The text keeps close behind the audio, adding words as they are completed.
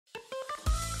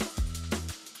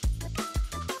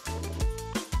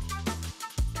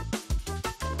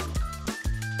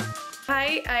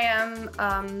Hi, I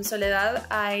am Soledad.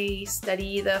 I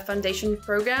study the foundation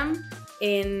program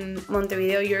in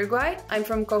Montevideo, Uruguay. I'm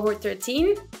from cohort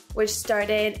 13, which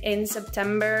started in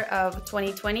September of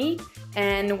 2020,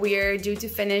 and we're due to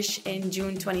finish in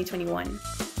June 2021.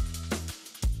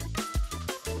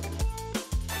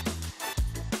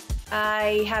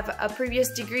 I have a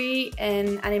previous degree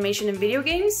in animation and video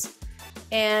games,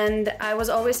 and I was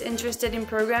always interested in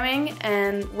programming,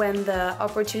 and when the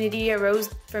opportunity arose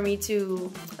for me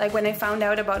to, when I found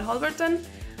out about Holberton,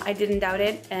 I didn't doubt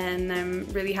it, and I'm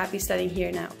really happy studying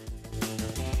here now.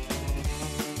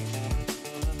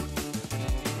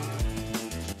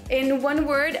 In one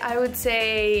word, I would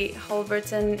say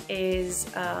Holberton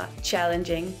is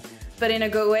challenging, but in a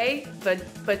good way,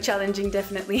 but challenging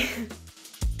definitely.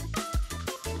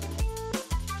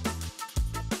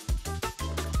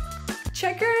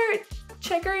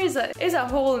 Checker is a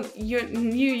whole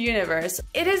new universe.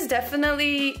 It is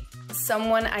definitely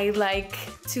someone I like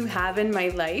to have in my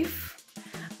life.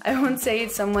 I won't say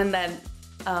it's someone that,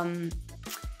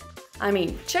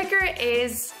 Checker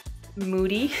is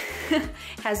moody,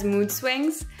 has mood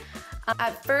swings.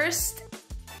 At first,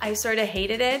 I sort of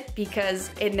hated it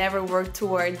because it never worked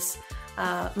towards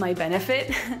my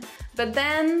benefit. But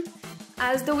then,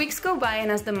 as the weeks go by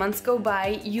and as the months go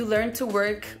by, you learn to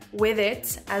work with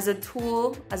it as a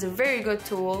tool, as a very good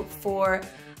tool for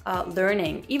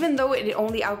learning. Even though it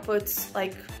only outputs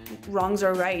wrongs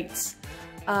or rights,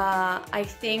 I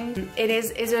think it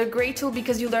is a great tool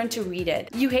because you learn to read it.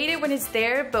 You hate it when it's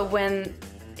there, but when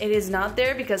it is not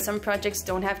there, because some projects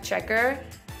don't have checker,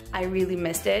 I really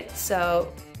missed it.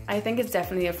 So I think it's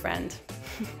definitely a friend.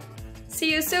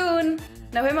 See you soon!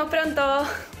 Nos vemos pronto!